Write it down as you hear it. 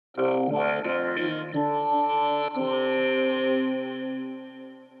The weather in Brooklyn.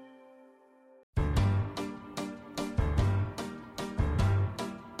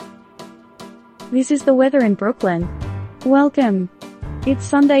 This is the weather in Brooklyn. Welcome. It's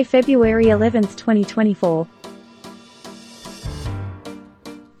Sunday, February 11th, 2024.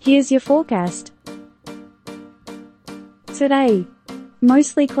 Here's your forecast. Today,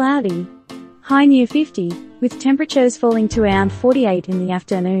 mostly cloudy. High near 50, with temperatures falling to around 48 in the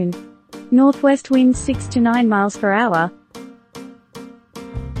afternoon. Northwest winds 6 to 9 miles per hour.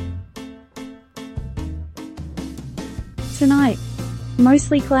 Tonight,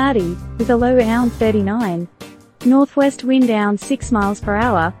 mostly cloudy, with a low around 39. Northwest wind down 6 miles per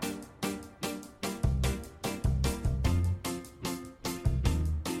hour.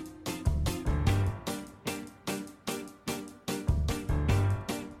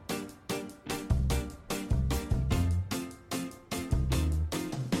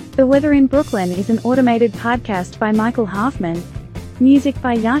 The Weather in Brooklyn is an automated podcast by Michael Hoffman. Music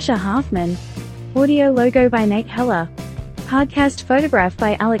by Yasha Hoffman. Audio logo by Nate Heller. Podcast photograph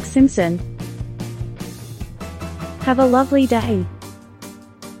by Alex Simpson. Have a lovely day.